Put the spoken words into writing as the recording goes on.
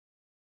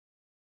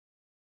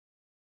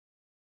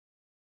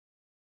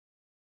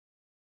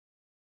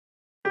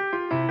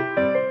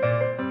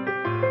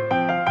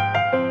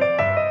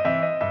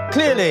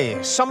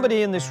Clearly,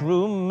 somebody in this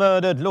room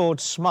murdered Lord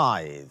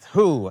Smythe,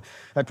 who,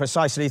 at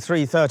precisely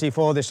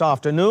 3:34 this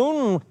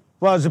afternoon,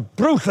 was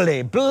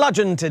brutally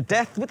bludgeoned to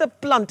death with a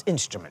blunt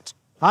instrument.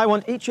 I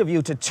want each of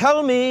you to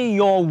tell me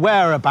your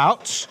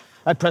whereabouts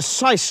at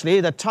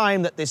precisely the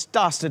time that this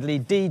dastardly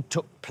deed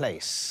took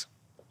place.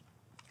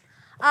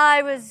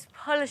 I was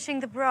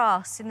polishing the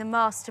brass in the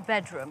master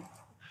bedroom.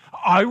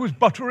 I was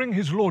buttering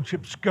his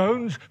lordship's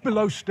scones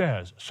below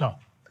stairs, sir.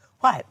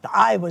 Why,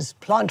 I was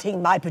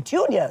planting my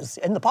petunias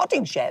in the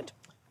potting shed.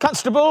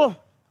 Constable,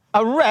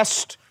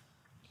 arrest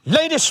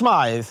Lady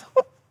Smythe.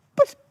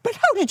 But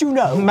how did you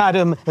know?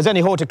 Madam, as any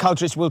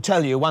horticulturist will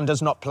tell you, one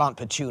does not plant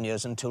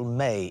petunias until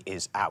May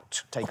is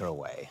out. Take her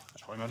away.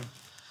 Sorry, madam.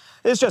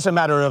 It's just a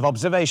matter of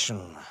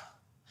observation.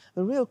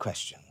 The real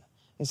question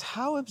is,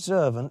 how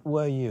observant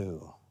were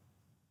you?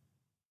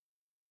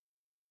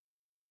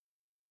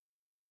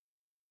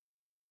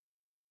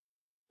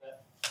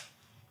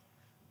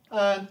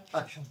 And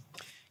action.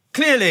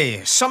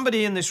 Clearly,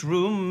 somebody in this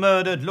room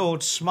murdered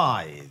Lord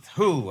Smythe,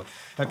 who,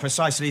 at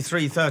precisely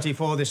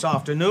 3:34 this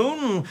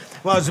afternoon,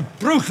 was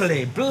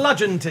brutally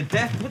bludgeoned to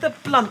death with a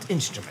blunt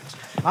instrument.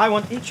 I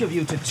want each of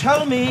you to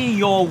tell me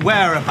your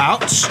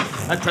whereabouts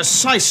at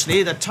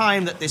precisely the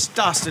time that this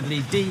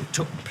dastardly deed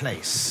took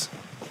place.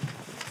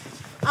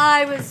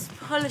 I was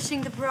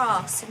polishing the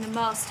brass in the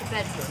master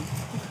bedroom.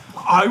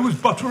 I was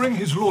buttering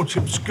his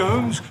lordship's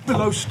scones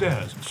below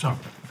stairs, sir.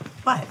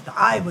 Why,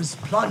 I was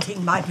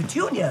planting my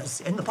petunias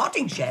in the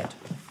potting shed.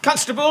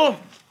 Constable,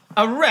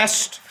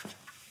 arrest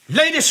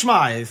Lady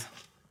Smythe.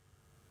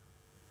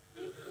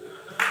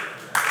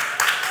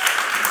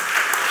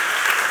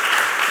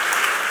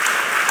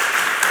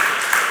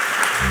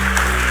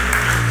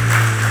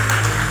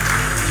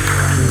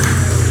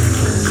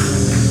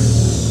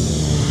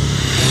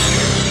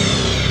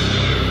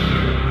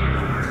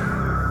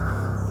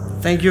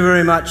 Thank you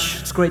very much.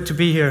 It's great to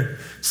be here.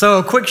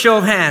 So, quick show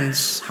of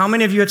hands. How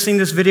many of you had seen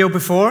this video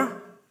before?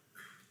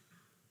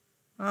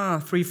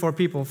 3, 4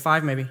 people,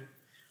 5 maybe.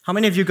 How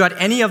many of you got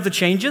any of the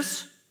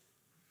changes?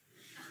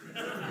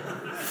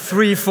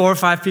 3, 4,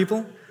 5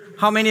 people.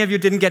 How many of you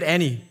didn't get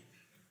any?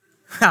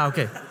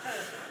 Okay.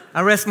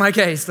 I rest my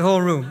case, the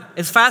whole room.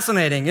 It's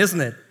fascinating,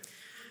 isn't it?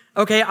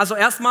 Okay, also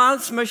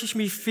erstmals möchte ich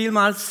mich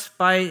vielmals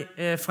bei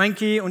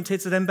Frankie und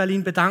TZDay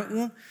Berlin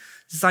bedanken.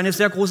 Es ist eine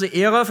sehr große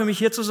Ehre für mich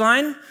hier zu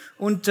sein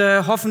und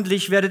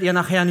hoffentlich werdet ihr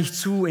nachher nicht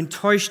zu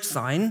enttäuscht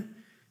sein.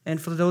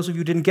 And for those of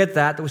you who didn't get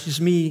that, that was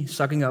just me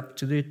sucking up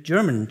to the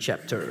German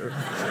chapter.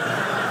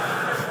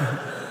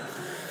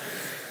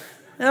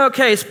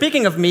 Okay,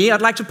 speaking of me,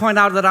 I'd like to point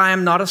out that I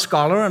am not a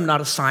scholar, I'm not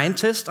a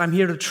scientist. I'm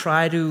here to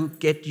try to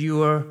get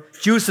your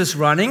juices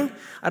running.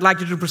 I'd like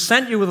to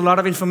present you with a lot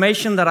of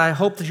information that I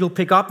hope that you'll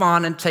pick up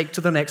on and take to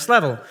the next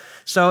level.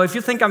 So if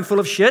you think I'm full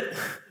of shit,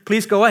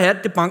 please go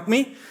ahead, debunk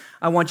me.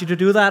 I want you to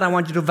do that. I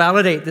want you to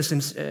validate this,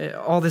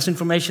 all this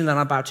information that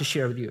I'm about to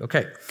share with you.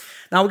 Okay.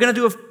 Now we're going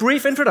to do a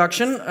brief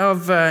introduction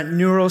of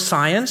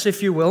neuroscience,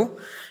 if you will,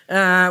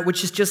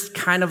 which is just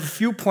kind of a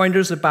few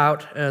pointers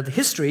about the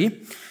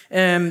history.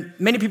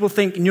 Many people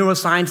think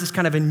neuroscience is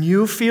kind of a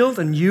new field,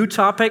 a new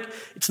topic.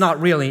 It's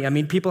not really. I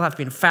mean, people have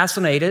been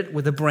fascinated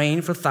with the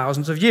brain for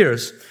thousands of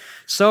years.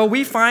 So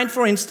we find,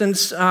 for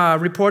instance,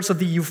 reports of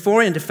the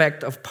euphoriant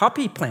effect of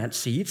poppy plant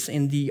seeds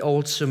in the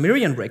old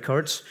Sumerian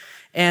records.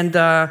 And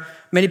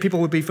many people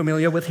would be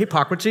familiar with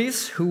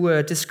Hippocrates,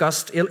 who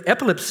discussed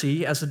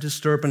epilepsy as a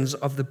disturbance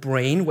of the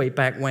brain way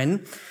back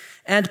when.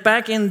 And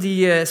back in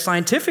the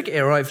scientific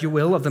era, if you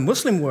will, of the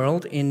Muslim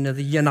world, in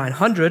the year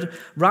 900,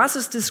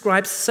 Rhazes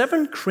describes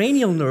 7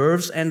 cranial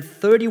nerves and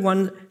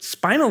 31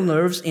 spinal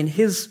nerves in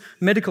his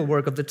medical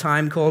work of the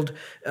time called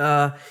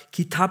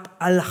Kitab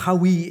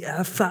al-Hawi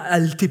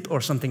al-Tib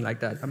or something like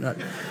that. I'm not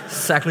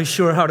exactly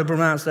sure how to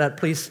pronounce that.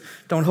 Please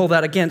don't hold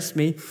that against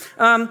me.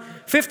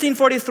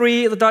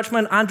 1543, the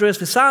Dutchman Andreas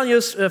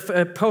Vesalius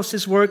posts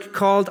his work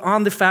called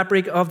On the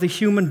Fabric of the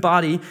Human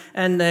Body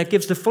and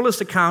gives the fullest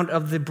account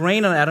of the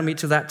brain anatomy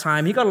to that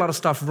time. He got a lot of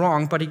stuff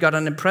wrong, but he got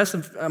an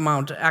impressive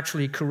amount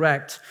actually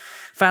correct.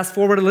 Fast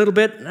forward a little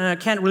bit,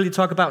 can't really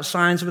talk about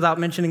science without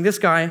mentioning this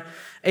guy.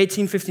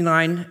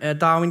 1859,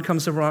 Darwin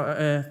comes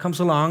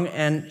along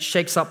and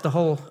shakes up the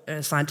whole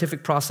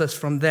scientific process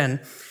from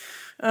then.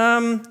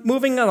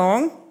 Moving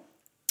along,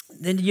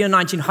 in the year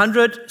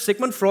 1900,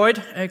 Sigmund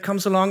Freud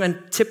comes along and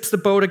tips the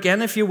boat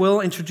again, if you will,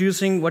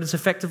 introducing what is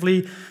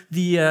effectively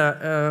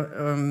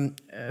the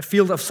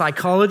field of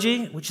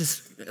psychology, which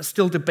is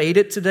still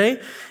debated today.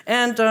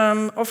 And,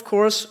 of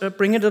course,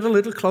 bringing it a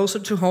little closer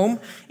to home,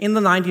 in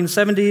the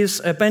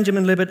 1970s,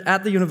 Benjamin Libet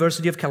at the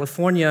University of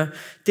California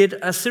did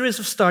a series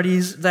of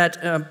studies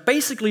that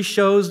basically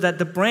shows that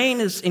the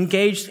brain is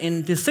engaged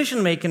in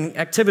decision-making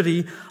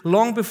activity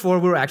long before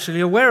we're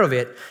actually aware of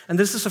it. And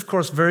this is, of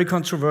course, very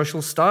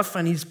controversial stuff,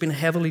 and he's been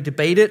heavily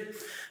debated.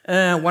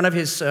 One of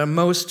his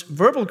most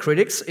verbal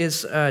critics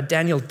is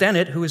Daniel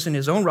Dennett, who is in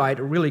his own right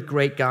a really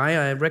great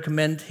guy. I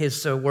recommend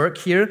his work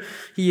here.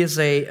 He is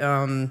a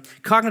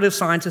cognitive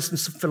scientist and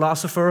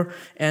philosopher,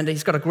 and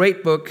he's got a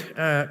great book,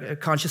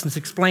 Consciousness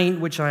Explained,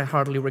 which I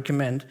heartily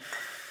recommend.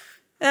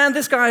 And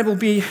this guy will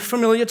be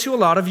familiar to a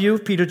lot of you.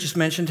 Peter just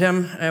mentioned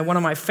him. One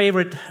of my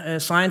favorite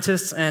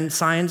scientists and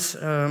science,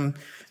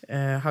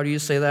 how do you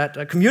say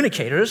that,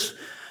 communicators.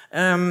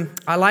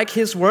 I like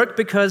his work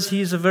because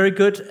he's very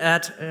good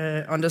at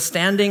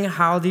understanding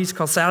how these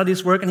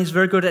causalities work, and he's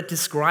very good at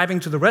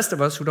describing to the rest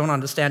of us who don't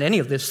understand any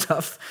of this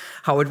stuff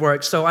how it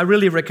works. So I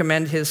really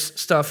recommend his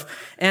stuff.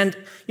 And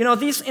you know,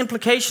 these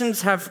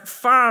implications have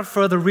far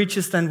further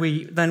reaches than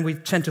we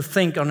tend to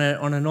think on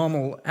a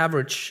normal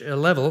average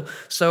level.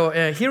 So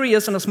here he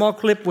is in a small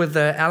clip with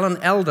Alan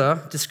Elder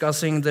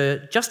discussing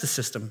the justice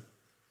system.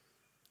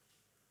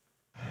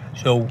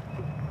 So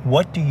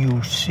what do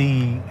you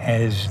see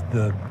as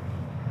the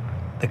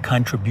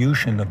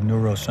contribution of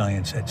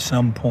neuroscience at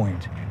some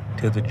point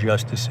to the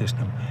justice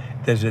system?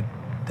 Does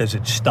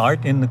it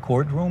start in the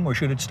courtroom, or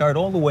should it start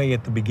all the way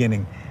at the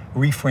beginning,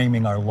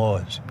 reframing our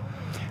laws?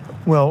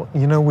 Well,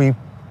 you know, we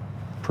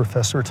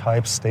professor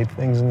types state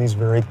things in these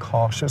very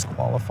cautious,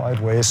 qualified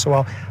ways,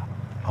 so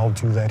I'll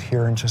do that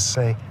here and just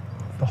say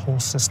the whole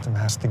system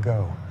has to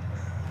go.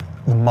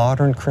 The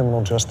modern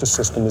criminal justice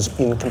system is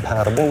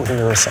incompatible with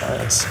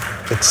neuroscience.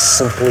 It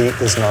simply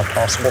is not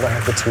possible to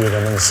have the two of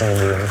them in the same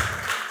room.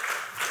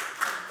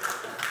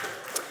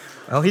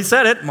 Well, he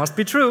said it. Must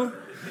be true.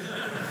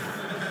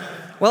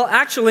 Well,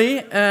 actually,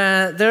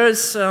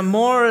 there's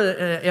more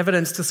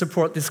evidence to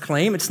support this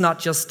claim. It's not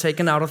just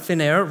taken out of thin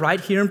air. Right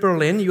here in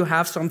Berlin, you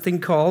have something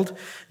called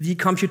the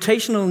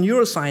Computational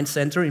Neuroscience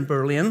Center in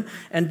Berlin.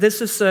 And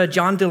this is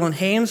John Dillon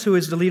Haynes, who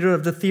is the leader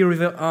of the theory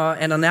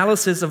and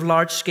analysis of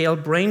large-scale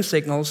brain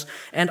signals.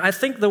 And I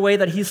think the way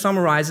that he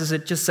summarizes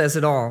it just says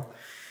it all.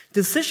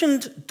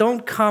 Decisions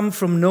don't come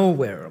from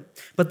nowhere,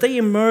 but they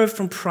emerge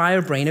from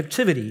prior brain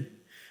activity.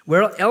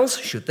 Where else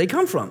should they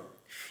come from?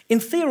 In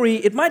theory,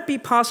 it might be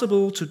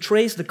possible to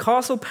trace the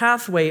causal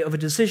pathway of a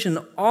decision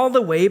all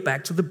the way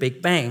back to the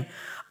Big Bang.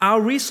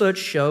 Our research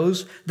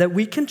shows that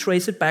we can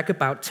trace it back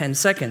about 10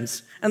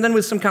 seconds. And then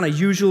with some kind of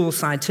usual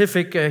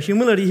scientific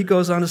humility, he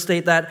goes on to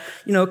state that,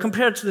 you know,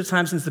 compared to the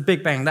time since the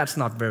Big Bang, that's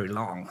not very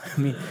long.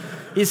 I mean,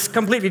 he's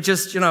completely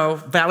just, you know,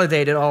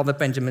 validated all that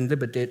Benjamin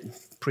Libet did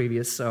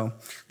previous, so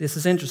this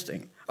is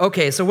interesting.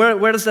 Okay, so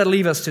where does that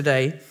leave us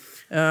today?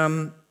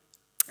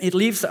 It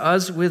leaves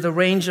us with a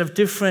range of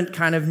different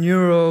kind of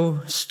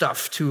neuro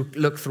stuff to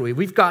look through.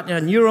 We've got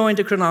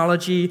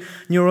neuroendocrinology,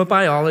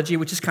 neurobiology,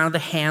 which is kind of the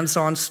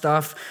hands-on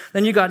stuff.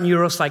 Then you got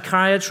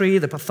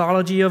neuropsychiatry, the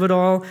pathology of it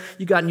all.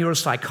 You got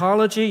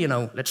neuropsychology, you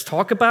know, let's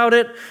talk about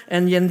it.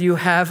 And then you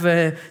have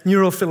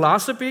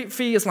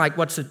neurophilosophy, it's like,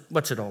 what's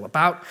it all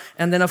about?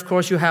 And then, of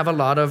course, you have a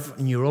lot of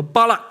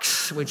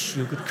neurobollocks, which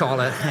you could call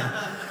it.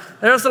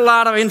 There's a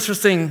lot of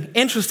interesting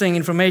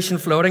information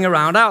floating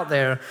around out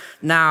there.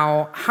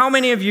 Now, how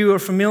many of you are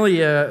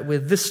familiar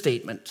with this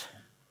statement?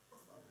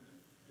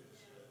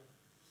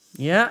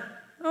 Yeah?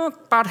 Oh,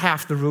 about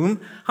half the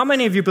room. How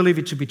many of you believe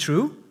it to be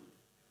true?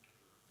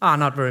 Ah,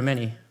 not very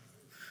many.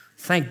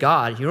 Thank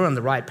God, you're on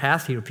the right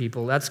path here,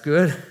 people. That's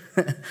good.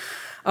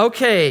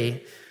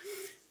 Okay.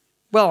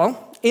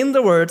 Well, in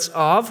the words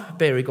of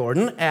Barry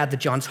Gordon at the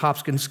Johns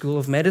Hopkins School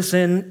of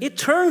Medicine, it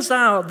turns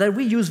out that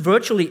we use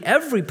virtually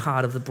every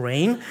part of the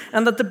brain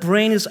and that the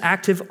brain is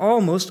active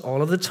almost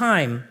all of the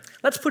time.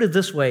 Let's put it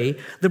this way.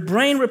 The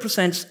brain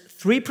represents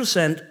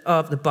 3%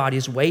 of the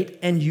body's weight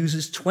and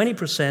uses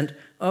 20%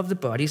 of the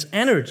body's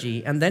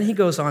energy. And then he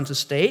goes on to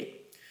state,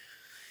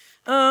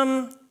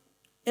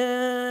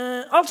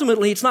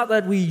 ultimately, it's not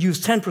that we use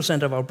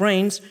 10% of our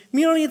brains,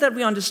 merely that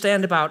we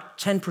understand about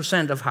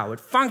 10% of how it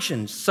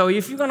functions. So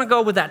if you're going to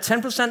go with that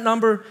 10%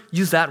 number,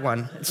 use that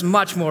one. It's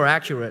much more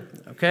accurate,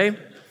 okay?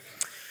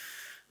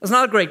 There's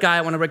another great guy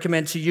I want to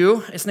recommend to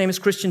you. His name is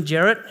Christian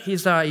Jarrett.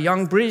 He's a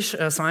young British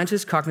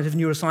scientist, cognitive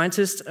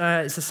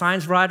neuroscientist. He's a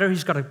science writer.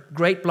 He's got a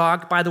great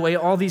blog. By the way,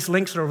 all these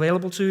links are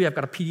available to you. I've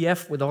got a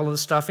PDF with all of the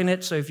stuff in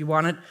it, so if you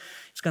want it,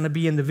 it's going to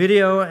be in the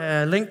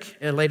video link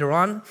later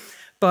on.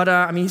 But,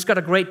 I mean, he's got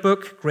a great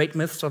book, Great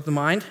Myths of the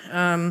Mind,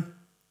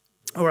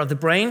 or of the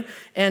Brain,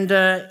 and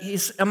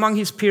he's among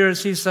his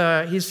peers, he's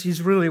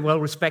really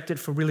well respected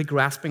for really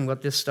grasping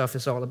what this stuff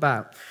is all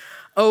about.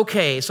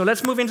 Okay, so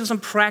let's move into some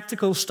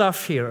practical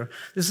stuff here.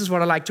 This is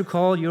what I like to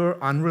call your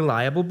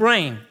unreliable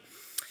brain.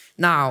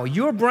 Now,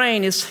 your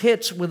brain is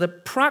hit with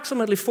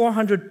approximately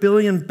 400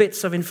 billion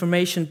bits of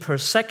information per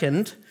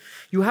second.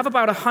 You have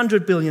about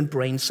 100 billion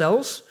brain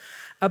cells.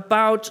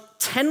 About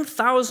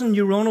 10,000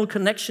 neuronal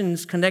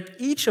connections connect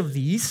each of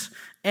these,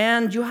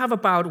 and you have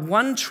about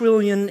 1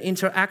 trillion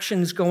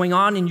interactions going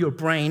on in your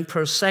brain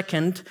per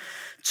second.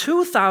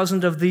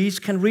 2,000 of these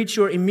can reach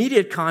your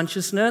immediate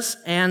consciousness,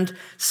 and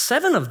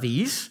 7 of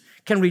these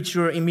can reach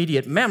your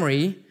immediate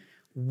memory,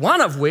 one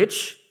of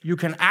which you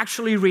can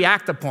actually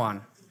react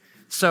upon.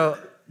 So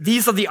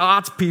these are the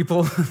odds,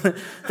 people.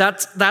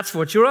 That's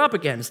what you're up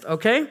against,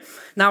 okay?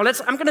 Now,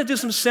 I'm going to do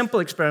some simple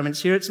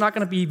experiments here. It's not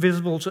going to be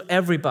visible to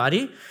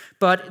everybody,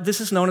 but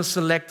this is known as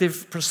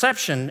selective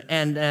perception,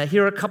 and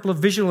here are a couple of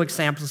visual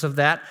examples of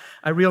that.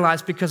 I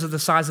realize because of the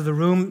size of the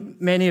room,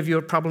 many of you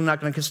are probably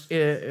not going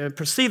to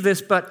perceive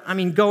this, but I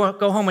mean, go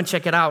home and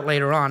check it out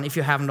later on if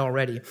you haven't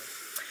already.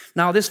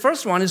 Now, this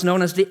first one is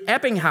known as the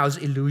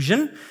Ebbinghaus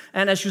illusion,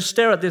 and as you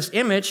stare at this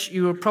image,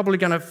 you're probably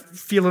going to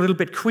feel a little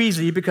bit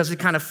queasy because it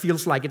kind of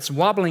feels like it's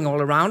wobbling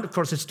all around. Of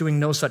course, it's doing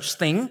no such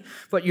thing,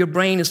 but your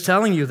brain is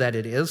telling you that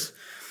it is.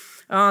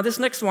 This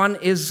next one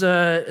is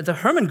the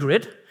Hermann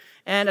grid,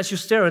 and as you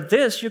stare at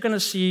this, you're going to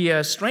see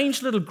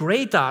strange little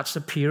gray dots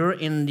appear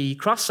in the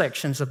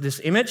cross-sections of this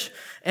image,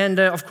 and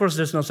of course,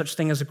 there's no such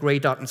thing as a gray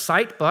dot in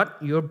sight, but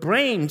your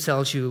brain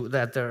tells you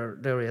that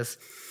there is.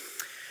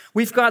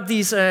 We've got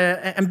these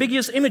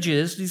ambiguous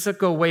images. These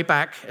go way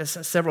back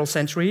several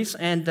centuries,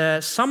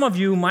 and some of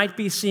you might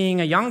be seeing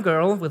a young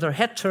girl with her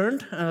head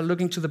turned,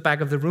 looking to the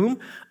back of the room.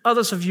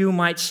 Others of you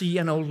might see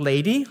an old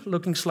lady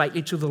looking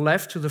slightly to the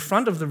left, to the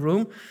front of the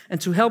room. And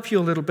to help you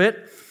a little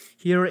bit,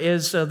 here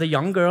is the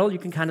young girl. You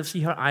can kind of see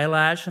her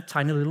eyelash, a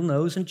tiny little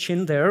nose and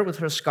chin there with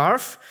her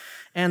scarf.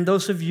 And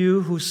those of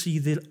you who see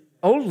the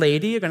old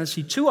lady, you're going to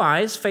see two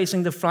eyes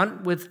facing the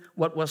front with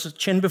what was a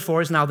chin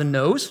before is now the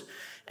nose.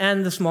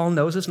 And the small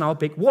nose is now a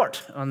big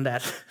wart on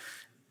that,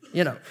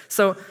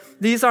 So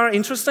these are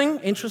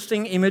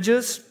interesting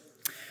images.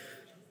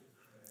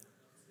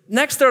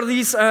 Next are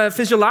these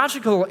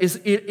physiological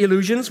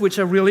illusions, which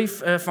are really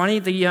funny.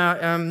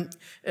 The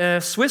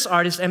Swiss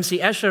artist M.C.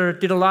 Escher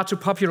did a lot to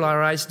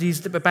popularize these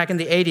back in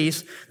the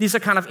 80s. These are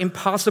kind of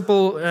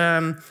impossible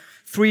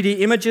 3D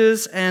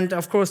images, and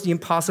of course the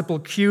impossible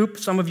cube.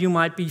 Some of you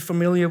might be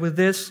familiar with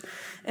this.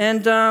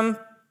 And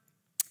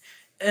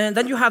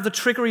then you have the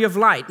trickery of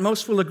light.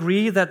 Most will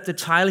agree that the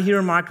tile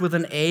here marked with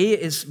an A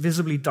is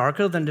visibly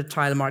darker than the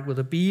tile marked with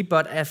a B,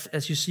 but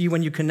as you see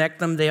when you connect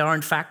them, they are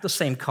in fact the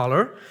same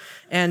color.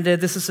 And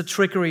this is a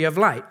trickery of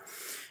light.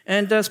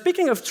 And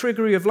speaking of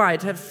trickery of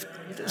light,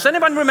 does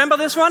anyone remember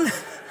this one?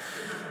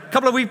 A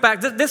couple of weeks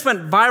back, this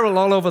went viral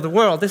all over the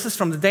world. This is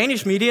from the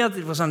Danish media.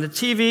 It was on the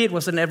TV. It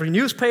was in every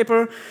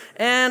newspaper.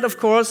 And of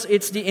course,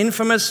 it's the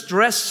infamous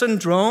dress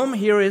syndrome.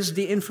 Here is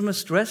the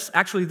infamous dress.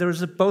 Actually,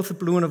 there's both a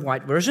blue and a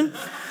white version.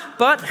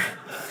 But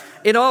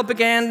it all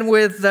began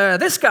with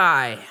this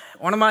guy,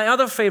 one of my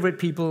other favorite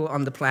people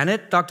on the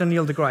planet, Dr.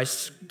 Neil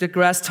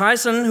deGrasse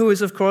Tyson, who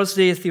is, of course,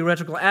 the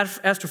theoretical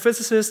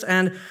astrophysicist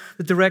and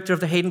the director of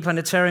the Hayden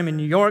Planetarium in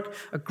New York,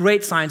 a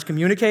great science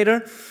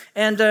communicator.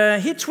 And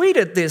he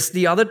tweeted this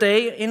the other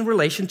day in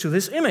relation to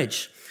this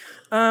image.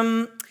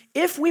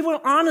 If we were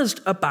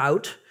honest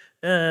about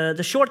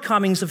the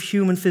shortcomings of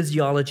human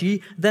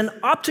physiology, then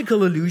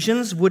optical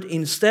illusions would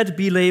instead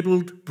be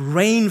labeled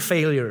brain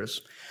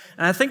failures.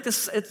 And I think it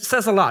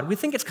says a lot. We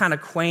think it's kind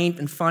of quaint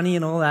and funny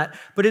and all that,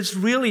 but it's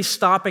really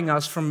stopping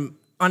us from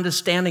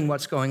understanding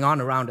what's going on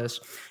around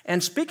us.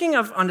 And speaking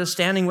of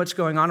understanding what's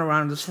going on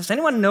around us, has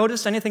anyone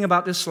noticed anything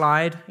about this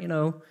slide?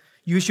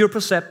 Use your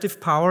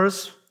perceptive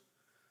powers.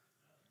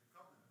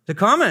 The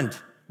comment,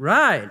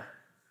 right.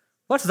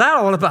 What's that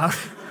all about?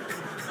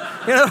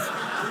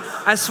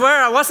 I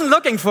swear I wasn't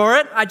looking for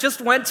it. I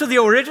just went to the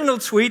original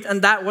tweet,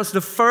 and that was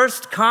the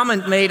first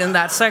comment made in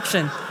that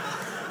section.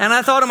 And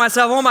I thought to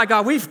myself, oh my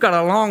God, we've got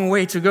a long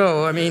way to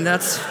go. I mean,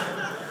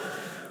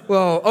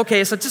 well,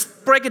 okay, so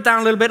just break it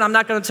down a little bit. I'm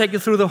not going to take you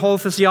through the whole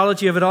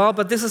physiology of it all,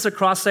 but this is a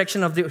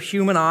cross-section of the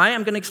human eye.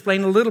 I'm going to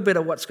explain a little bit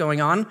of what's going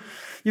on.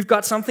 You've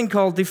got something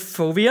called the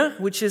fovea,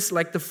 which is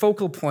like the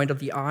focal point of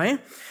the eye.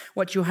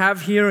 What you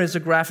have here is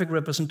a graphic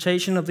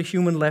representation of the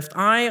human left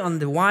eye. On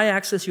the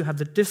y-axis, you have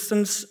the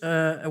distance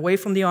away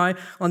from the eye.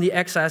 On the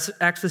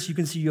x-axis, you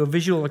can see your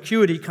visual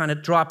acuity kind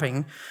of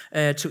dropping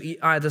to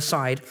either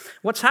side.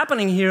 What's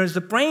happening here is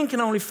the brain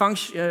can only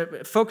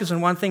focus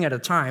on one thing at a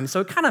time, so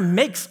it kind of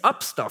makes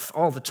up stuff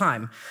all the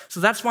time. So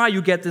that's why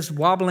you get this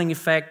wobbling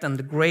effect and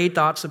the gray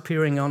dots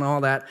appearing on all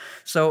that.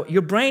 So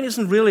your brain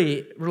isn't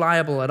really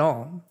reliable at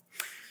all.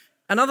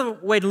 Another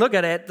way to look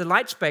at it, the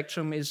light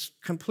spectrum is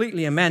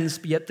completely immense,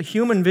 yet the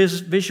human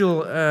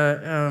visual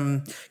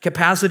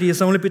capacity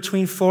is only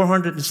between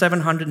 400 and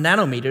 700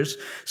 nanometers.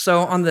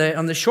 So on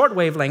the short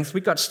wavelengths,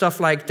 we've got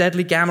stuff like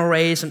deadly gamma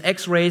rays and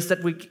X-rays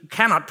that we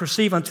cannot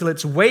perceive until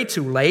it's way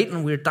too late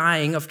and we're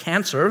dying of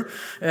cancer,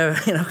 a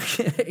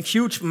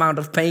huge amount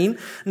of pain.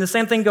 And the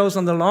same thing goes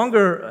on the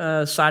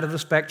longer side of the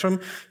spectrum.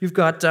 You've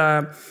got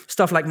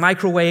stuff like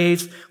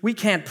microwaves. We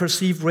can't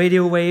perceive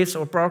radio waves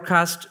or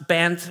broadcast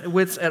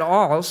bandwidth at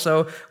all.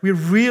 So we're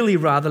really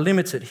rather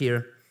limited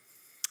here.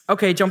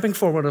 Okay, jumping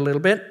forward a little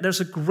bit, there's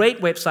a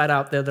great website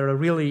out there that I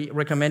really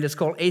recommend. It's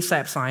called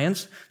ASAP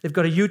Science. They've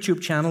got a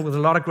YouTube channel with a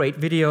lot of great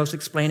videos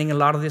explaining a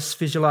lot of this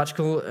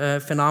physiological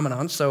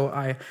phenomenon, so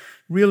I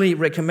really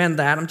recommend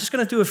that. I'm just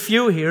going to do a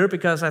few here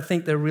because I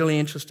think they're really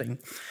interesting.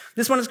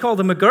 This one is called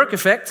the McGurk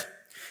effect.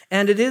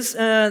 And it is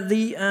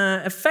the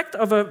effect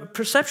of a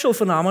perceptual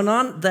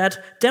phenomenon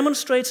that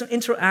demonstrates an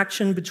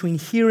interaction between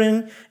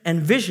hearing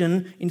and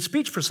vision in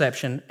speech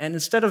perception. And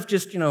instead of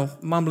just,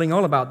 mumbling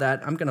all about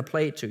that, I'm going to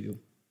play it to you.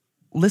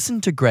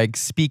 Listen to Greg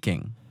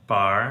speaking.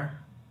 Bar,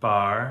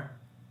 bar,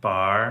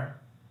 bar,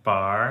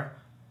 bar,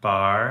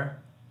 bar,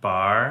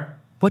 bar.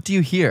 What do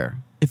you hear?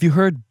 If you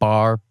heard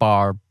bar,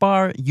 bar,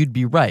 bar, you'd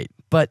be right.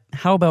 But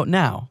how about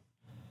now?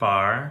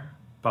 Bar,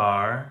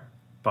 bar,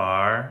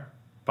 bar,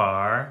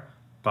 bar,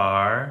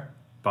 bar,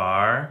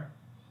 bar.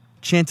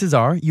 Chances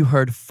are you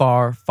heard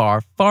far,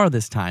 far, far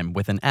this time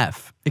with an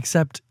F,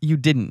 except you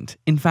didn't.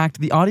 In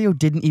fact, the audio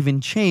didn't even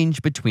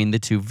change between the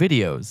two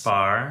videos.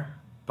 Bar,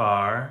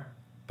 bar,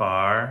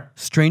 bar.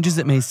 Strange as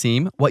it may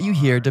seem, what you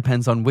hear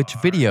depends on which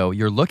video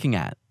you're looking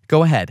at.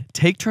 Go ahead,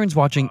 take turns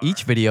watching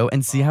each video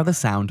and see how the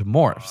sound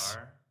morphs.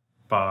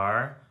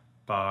 Bar,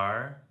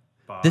 bar,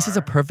 bar. This is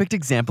a perfect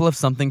example of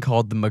something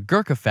called the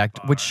McGurk effect,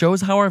 which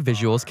shows how our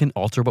visuals can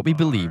alter what we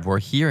believe we're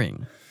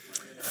hearing.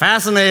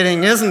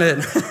 Fascinating, isn't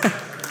it?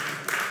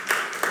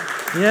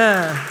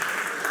 Yeah.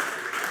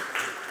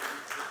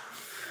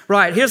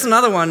 Right, here's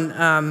another one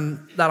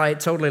that I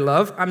totally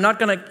love. I'm not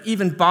going to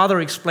even bother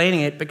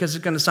explaining it because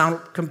it's going to sound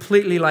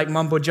completely like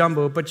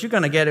mumbo-jumbo, but you're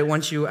going to get it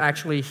once you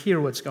actually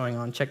hear what's going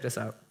on. Check this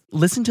out.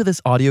 Listen to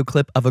this audio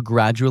clip of a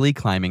gradually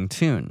climbing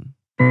tune.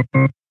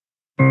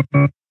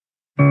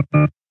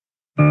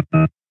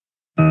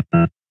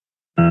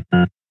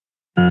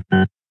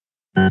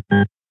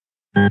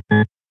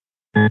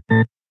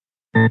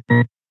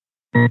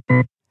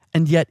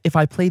 And yet, if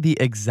I play the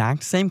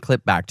exact same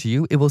clip back to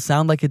you, it will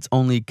sound like it's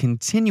only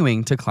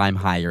continuing to climb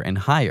higher and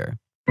higher.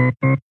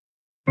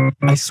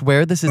 I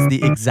swear this is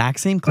the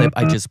exact same clip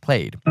I just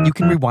played. You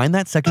can rewind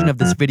that section of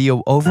this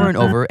video over and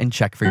over and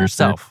check for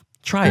yourself.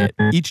 Try it.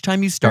 Each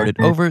time you start it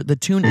over, the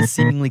tune is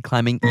seemingly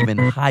climbing even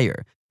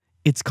higher.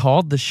 It's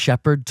called the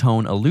shepherd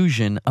tone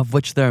illusion, of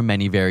which there are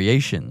many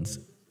variations.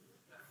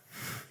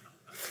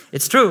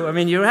 It's true. I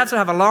mean, you have to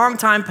have a long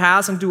time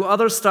pass and do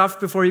other stuff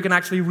before you can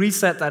actually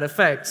reset that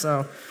effect.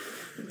 So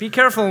be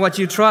careful what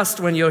you trust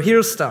when you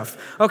hear stuff.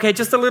 Okay,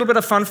 just a little bit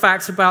of fun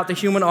facts about the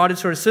human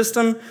auditory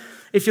system.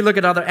 If you look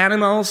at other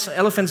animals,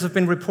 elephants have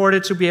been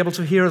reported to be able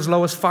to hear as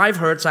low as 5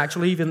 hertz,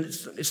 actually, even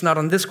it's not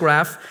on this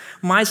graph.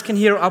 Mice can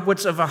hear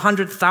upwards of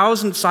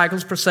 100,000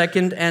 cycles per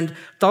second, and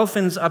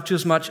dolphins up to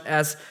as much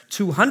as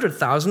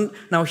 200,000.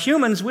 Now,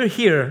 humans, we're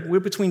here. We're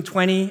between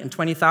 20 and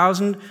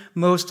 20,000,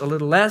 most a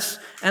little less,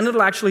 and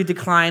it'll actually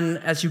decline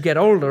as you get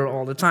older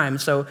all the time.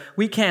 So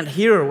we can't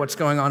hear what's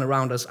going on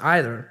around us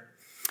either.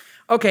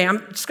 Okay,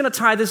 I'm just going to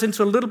tie this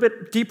into a little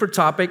bit deeper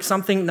topic,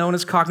 something known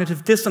as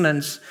cognitive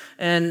dissonance.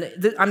 And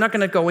I'm not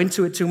going to go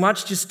into it too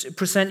much, just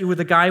present you with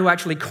a guy who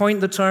actually coined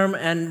the term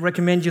and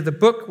recommend you the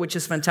book, which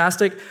is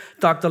fantastic,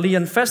 Dr.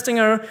 Leon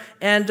Festinger.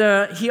 And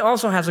he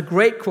also has a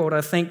great quote,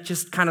 I think,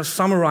 just kind of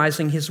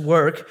summarizing his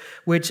work,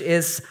 which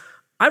is,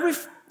 I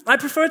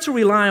prefer to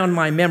rely on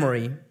my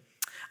memory.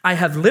 I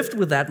have lived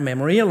with that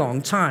memory a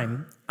long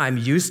time. I'm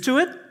used to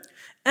it.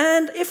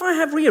 And if I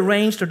have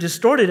rearranged or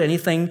distorted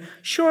anything,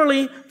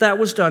 surely that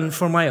was done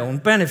for my own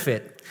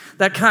benefit.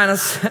 That kind of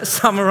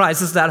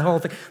summarizes that whole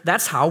thing.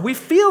 That's how we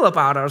feel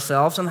about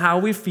ourselves and how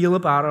we feel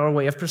about our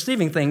way of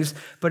perceiving things,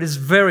 but it's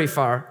very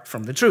far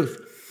from the truth.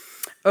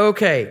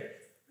 Okay,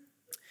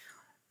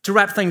 to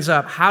wrap things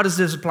up, how does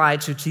this apply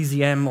to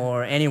TZM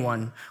or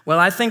anyone? Well,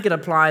 I think it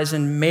applies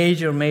in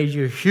major,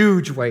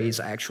 huge ways,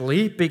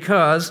 actually,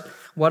 because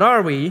what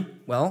are we?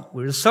 Well,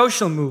 we're a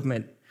social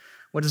movement.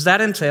 What does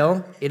that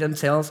entail? It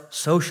entails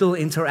social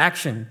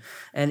interaction.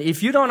 And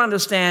if you don't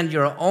understand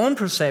your own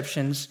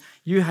perceptions,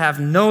 you have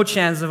no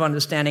chance of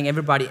understanding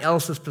everybody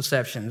else's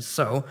perceptions.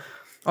 So,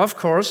 of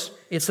course,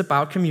 it's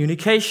about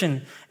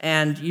communication.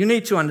 And you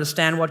need to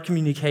understand what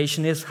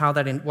communication is,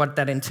 what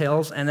that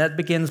entails, and that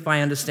begins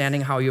by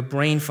understanding how your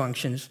brain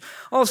functions.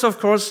 Also, of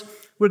course,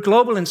 we're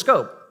global in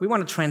scope. We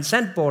want to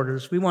transcend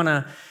borders. We want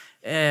to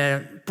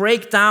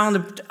break down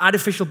the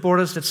artificial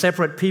borders that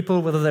separate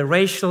people, whether they're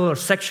racial or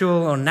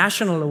sexual or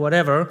national or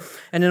whatever.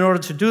 And in order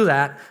to do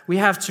that, we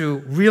have to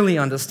really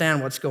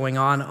understand what's going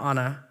on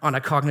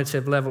a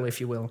cognitive level,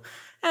 if you will.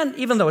 And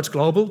even though it's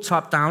global,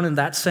 top-down in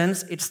that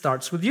sense, it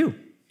starts with you.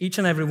 Each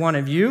and every one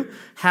of you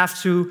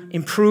have to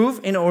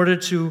improve in order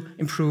to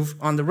improve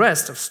on the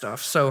rest of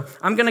stuff. So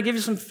I'm going to give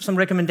you some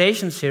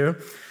recommendations here.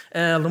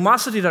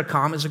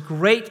 Lumosity.com is a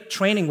great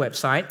training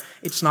website.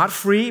 It's not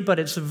free, but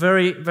it's a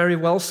very, very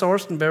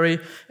well-sourced and very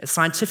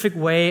scientific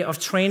way of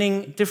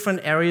training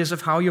different areas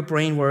of how your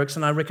brain works,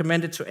 and I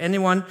recommend it to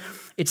anyone.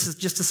 It's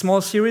just a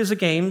small series of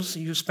games.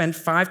 You spend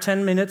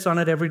 5-10 minutes on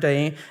it every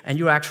day, and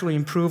you actually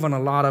improve on a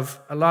lot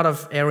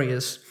of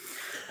areas.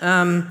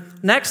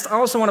 Next, I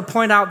also want to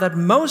point out that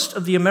most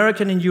of the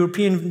American and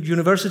European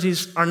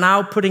universities are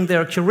now putting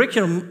their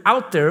curriculum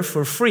out there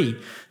for free.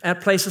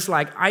 At places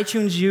like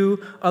iTunes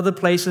U, other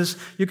places,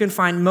 you can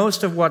find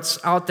most of what's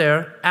out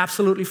there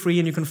absolutely free,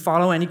 and you can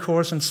follow any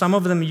course, and some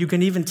of them you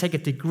can even take a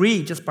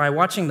degree just by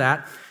watching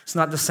that. It's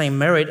not the same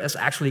merit as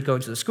actually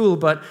going to the school,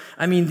 but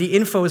I mean, the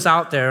info is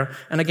out there.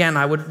 And again,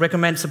 I would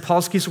recommend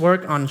Sapolsky's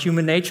work on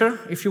human nature,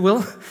 if you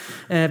will,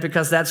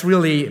 because that's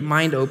really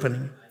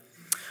mind-opening.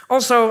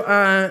 Also,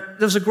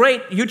 there's a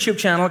great YouTube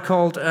channel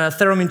called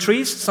Theremin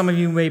Trees. Some of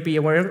you may be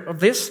aware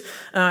of this.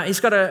 He's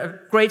got a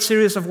great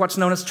series of what's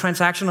known as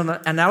transactional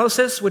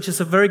analysis, which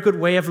is a very good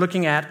way of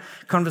looking at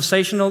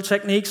conversational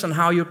techniques and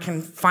how you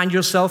can find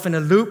yourself in a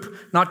loop,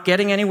 not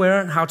getting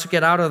anywhere, and how to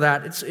get out of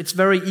that. It's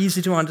very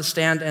easy to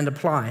understand and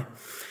apply.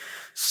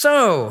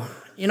 So,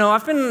 you know,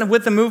 I've been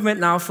with the movement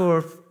now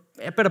for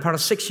a better part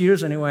of 6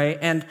 years anyway,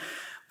 and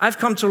I've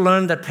come to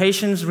learn that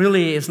patience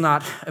really is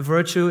not a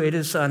virtue, it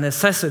is a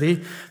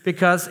necessity,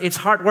 because it's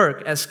hard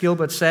work. As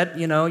Gilbert said,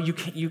 you know,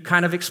 you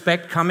kind of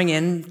expect coming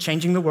in,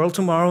 changing the world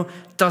tomorrow.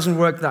 It doesn't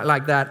work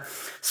like that.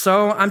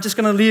 So I'm just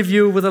going to leave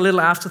you with a little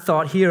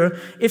afterthought here.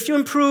 If you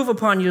improve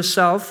upon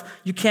yourself,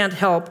 you can't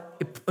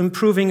help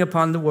improving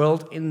upon the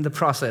world in the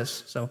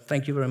process. So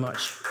thank you very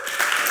much.